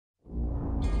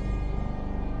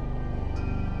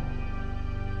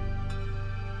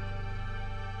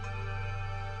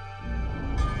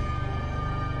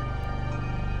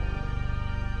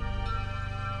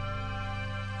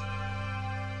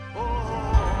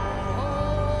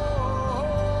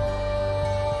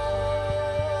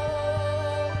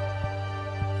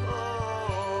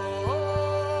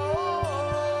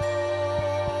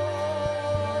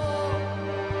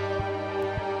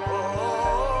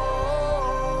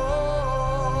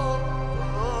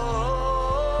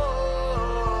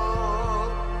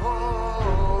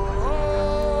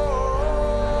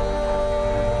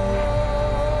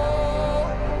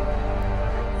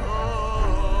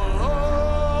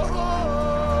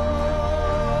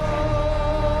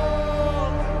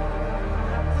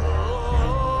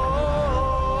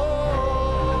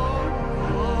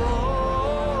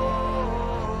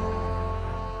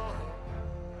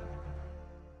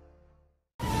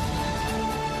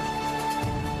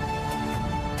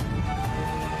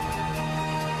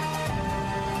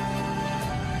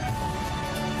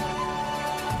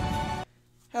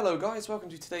Hello guys, welcome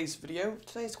to today's video.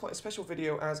 Today's quite a special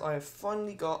video as I have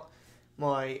finally got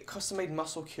my custom-made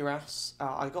muscle cuirass.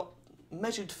 I got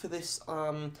measured for this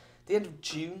the end of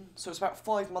June, so it's about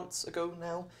 5 months ago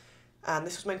now. And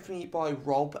this was made for me by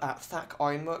Robb at Thak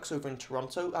Ironworks over in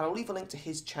Toronto, and I'll leave a link to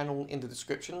his channel in the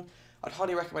description. I'd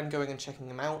highly recommend going and checking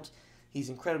him out. He's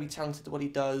incredibly talented at what he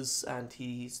does, and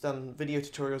he's done video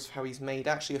tutorials for how he's made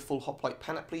actually a full hoplite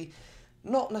panoply.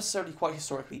 Not necessarily quite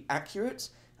historically accurate,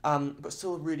 but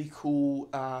still a really cool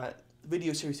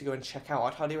video series to go and check out.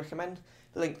 I'd highly recommend.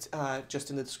 Linked just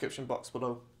in the description box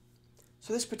below.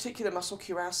 So this particular muscle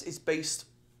cuirass is based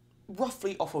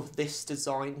roughly off of this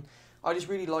design. I just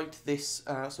really liked this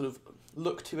sort of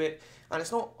look to it, and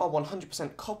it's not a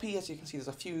 100% copy. As you can see, there's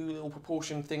a few little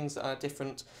proportion things that are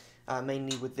different,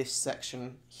 mainly with this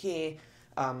section here.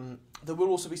 There will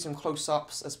also be some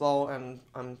close-ups as well,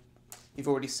 and you've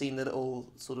already seen the little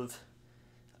sort of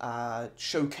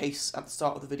showcase at the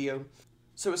start of the video.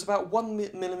 So it's about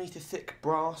 1mm thick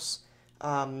brass,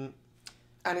 and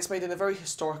it's made in a very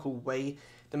historical way.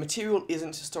 The material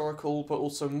isn't historical, but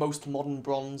also most modern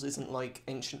bronze isn't like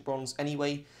ancient bronze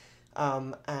anyway,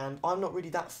 and I'm not really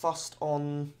that fussed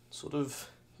on sort of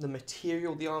the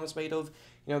material the armour's made of.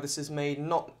 You know, this is made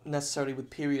not necessarily with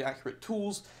period accurate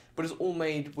tools, but it's all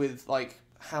made with like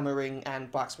hammering and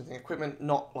blacksmithing equipment,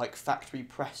 not like factory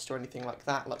pressed or anything like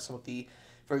that, like some of the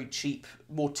very cheap,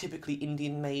 more typically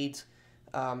Indian-made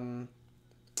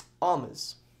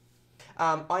armours.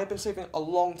 I have been saving a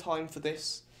long time for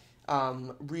this,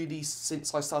 really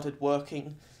since I started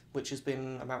working, which has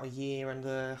been about 1.5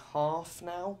 years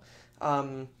now.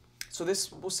 So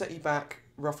this will set you back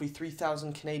roughly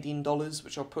 3,000 Canadian dollars,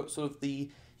 which I'll put sort of the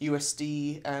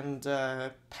USD and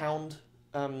pound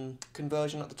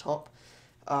conversion at the top.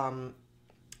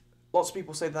 Lots of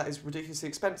people say that is ridiculously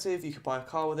expensive. You could buy a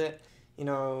car with it. You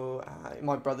know,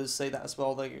 my brothers say that as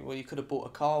well. Well, you could have bought a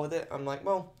car with it. I'm like,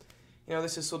 well, you know,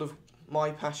 this is sort of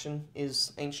my passion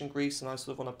is ancient Greece, and I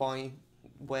sort of want to buy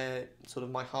where sort of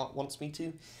my heart wants me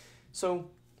to. So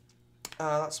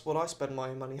that's what I spend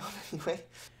my money on anyway.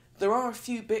 There are a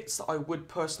few bits that I would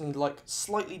personally like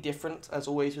slightly different, as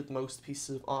always with most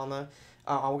pieces of armour.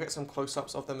 I will get some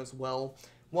close-ups of them as well.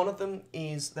 One of them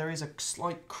is there is a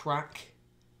slight crack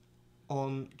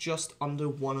on just under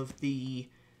one of the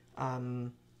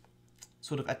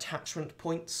sort of attachment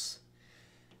points,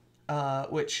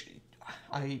 which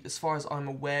as far as I'm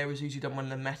aware, is usually done when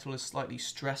the metal is slightly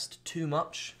stressed too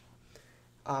much.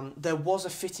 There was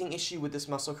a fitting issue with this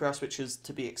muscle cuirass, which is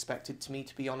to be expected to me,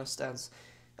 to be honest, as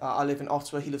I live in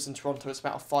Ottawa, he lives in Toronto. It's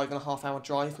about a 5.5 hour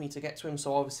drive for me to get to him,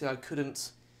 so obviously I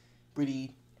couldn't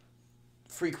really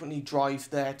frequently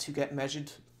drive there to get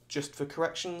measured just for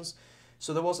corrections.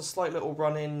 So there was a slight little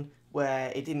run-in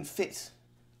where it didn't fit,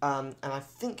 and I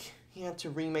think he had to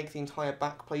remake the entire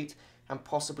backplate and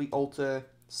possibly alter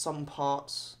some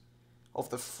parts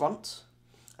of the front.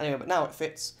 Anyway, but now it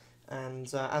fits,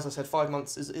 and as I said, 5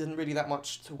 months isn't really that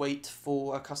much to wait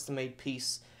for a custom-made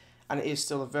piece, and it is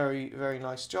still a very, very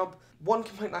nice job. One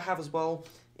complaint I have as well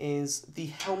is the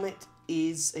helmet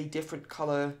is a different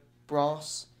colour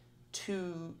brass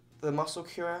to the muscle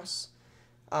cuirass.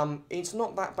 It's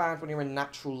not that bad when you're in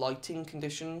natural lighting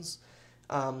conditions,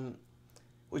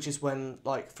 which is when,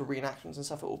 like, for reenactments and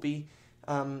stuff it will be.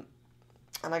 And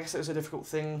I guess it was a difficult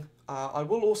thing. I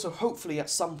will also, hopefully, at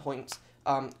some point,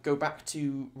 go back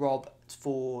to Robb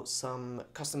for some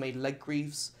custom-made leg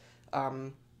greaves,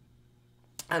 and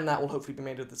that will hopefully be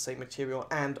made of the same material.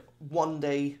 And one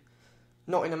day,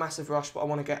 not in a massive rush, but I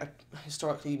want to get a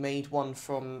historically made one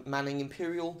from Manning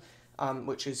Imperial,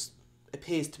 which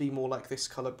appears to be more like this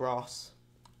colour brass.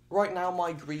 Right now,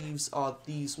 my greaves are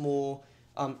these more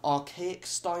archaic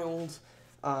styled.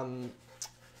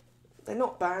 They're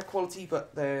not bad quality,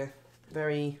 but they're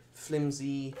very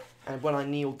flimsy, and when I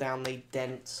kneel down they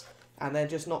dent, and they're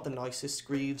just not the nicest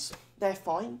greaves. They're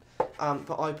fine,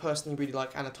 but I personally really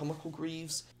like anatomical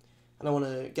greaves, and I want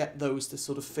to get those to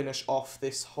sort of finish off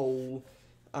this whole,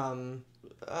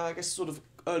 I guess sort of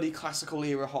early classical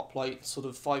era hoplite, sort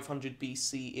of 500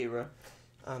 BC era.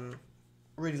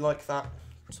 Really like that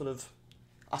sort of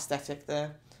aesthetic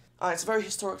there. It's a very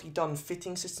historically done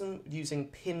fitting system using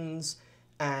pins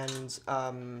and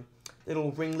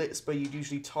little ringlets where you'd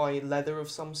usually tie leather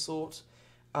of some sort.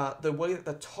 The way that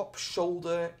the top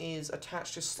shoulder is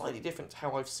attached is slightly different to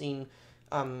how I've seen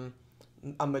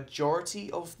a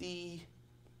majority of the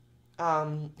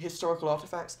historical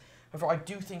artifacts. However, I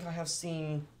do think I have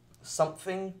seen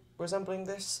something resembling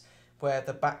this, where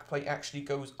the backplate actually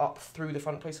goes up through the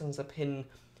front plate and there's a pin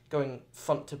going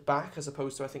front to back, as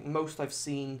opposed to, I think most I've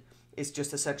seen is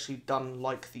just essentially done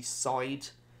like the side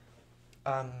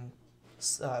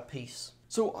piece.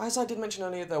 So as I did mention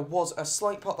earlier, there was a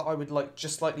slight part that I would like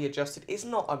just slightly adjusted. It's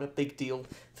not a big deal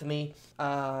for me.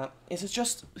 It's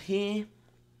just here.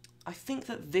 I think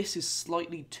that this is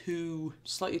slightly too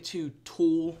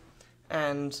tall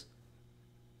and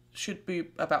should be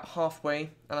about halfway.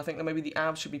 And I think that maybe the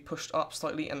abs should be pushed up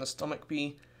slightly and the stomach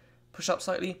be pushed up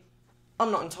slightly. I'm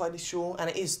not entirely sure, and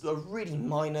it is a really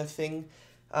minor thing.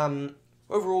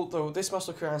 Overall, though, this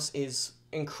muscle cuirass is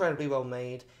incredibly well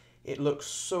made. It looks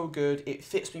so good, it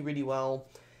fits me really well.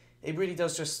 It really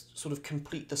does just sort of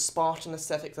complete the Spartan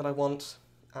aesthetic that I want.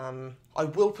 I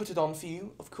will put it on for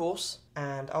you, of course,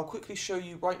 and I'll quickly show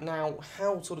you right now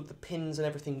how sort of the pins and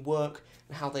everything work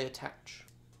and how they attach.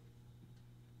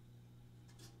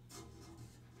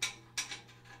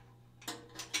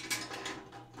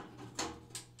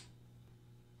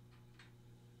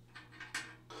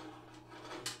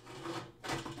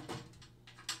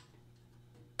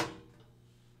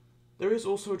 There is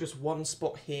also just one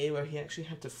spot here where he actually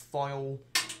had to file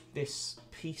this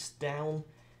piece down,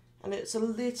 and it's a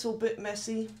little bit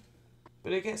messy,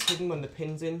 but it gets hidden when the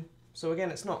pin's in, so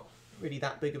again, it's not really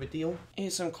that big of a deal.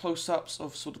 Here's some close-ups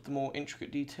of sort of the more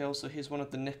intricate details. So here's one of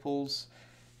the nipples,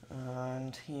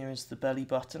 and here is the belly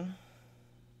button.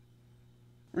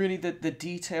 Really, the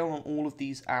detail on all of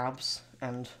these abs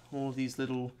and all of these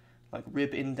little like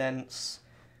rib indents,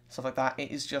 stuff like that, it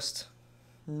is just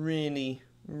really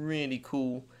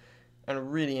cool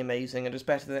and really amazing, and it's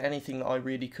better than anything that I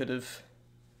really could have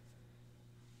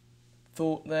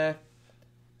thought there.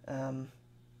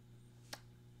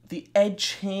 The edge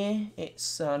here,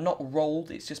 it's not rolled,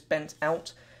 it's just bent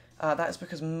out. That is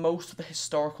because most of the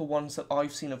historical ones that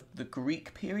I've seen of the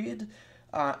Greek period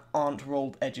aren't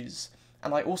rolled edges.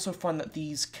 And I also find that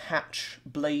these catch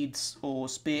blades or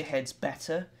spearheads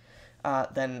better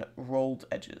than rolled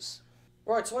edges.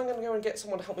 Right, so I'm going to go and get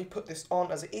someone to help me put this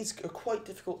on, as it is a quite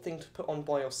difficult thing to put on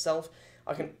by yourself.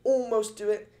 I can almost do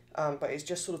it, but it's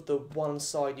just sort of the one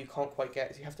side you can't quite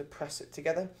get, so you have to press it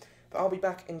together. But I'll be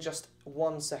back in just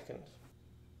 1 second.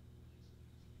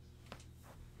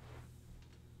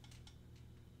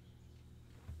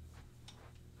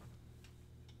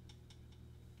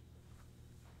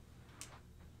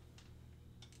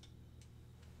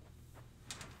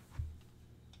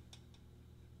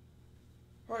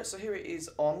 Right, so here it is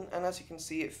on, and as you can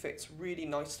see it fits really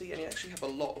nicely, and you actually have a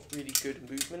lot of really good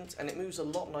movement, and it moves a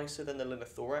lot nicer than the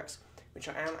linothorax, which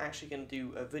I am actually going to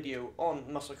do a video on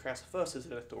muscle cuirass versus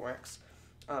linothorax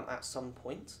at some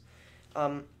point.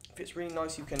 Fits really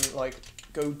nice. You can like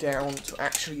go down to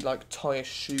actually like tie a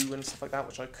shoe and stuff like that,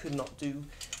 which I could not do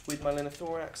with my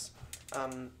linothorax.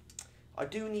 I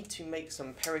do need to make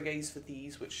some perigays for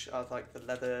these, which are like the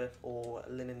leather or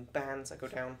linen bands that go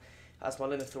down, as my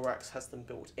linothorax has them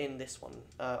built in. This one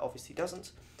obviously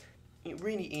doesn't. It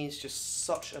really is just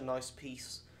such a nice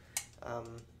piece.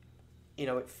 You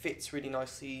know, it fits really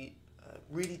nicely.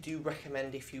 Really do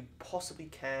recommend, if you possibly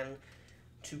can,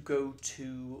 to go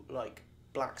to like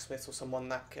blacksmiths or someone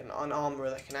that can, an armourer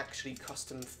that can actually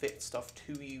custom fit stuff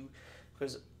to you,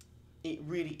 because it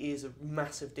really is a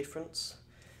massive difference.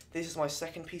 This is my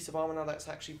second piece of armour now that's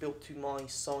actually built to my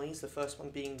size, the first one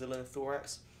being the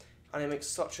linothorax, and it makes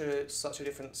such a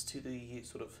difference to the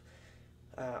sort of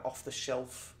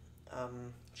off-the-shelf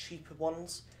cheaper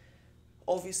ones.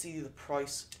 Obviously the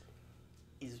price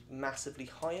is massively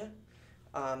higher,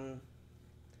 and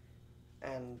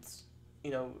you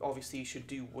know, obviously you should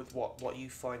do with what you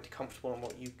find comfortable and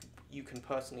what you can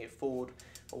personally afford,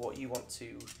 or what you want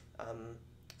to,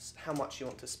 how much you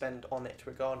want to spend on it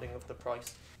regarding of the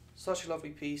price. Such a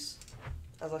lovely piece.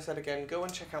 As I said again, go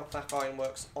and check out Thak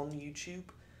Ironworks on YouTube.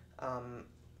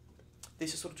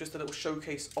 This is sort of just a little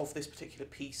showcase of this particular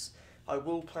piece. I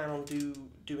will plan on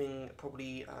doing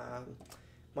probably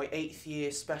my 8th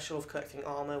year special of collecting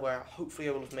armour, where hopefully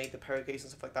I will have made the perigays and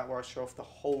stuff like that, where I show off the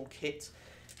whole kit.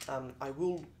 I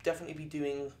will definitely be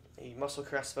doing a muscle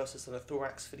cuirass versus the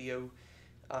thorax video,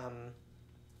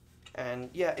 and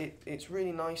yeah, it's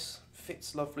really nice,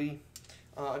 fits lovely.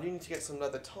 I do need to get some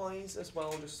leather ties as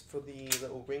well, just for the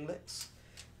little ringlets.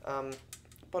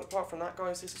 But apart from that,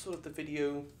 guys, this is sort of the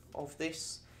video of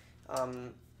this.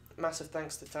 Massive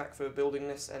thanks to Thak for building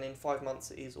this, and in 5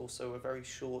 months it is also a very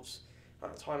short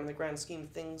amount of time in the grand scheme of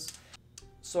things.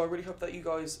 So I really hope that you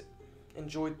guys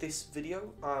enjoyed this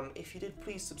video. If you did,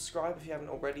 please subscribe if you haven't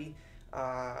already,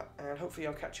 and hopefully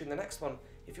I'll catch you in the next one.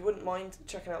 If you wouldn't mind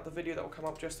checking out the video that will come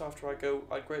up just after I go,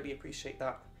 I'd greatly appreciate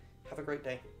that. Have a great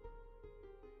day.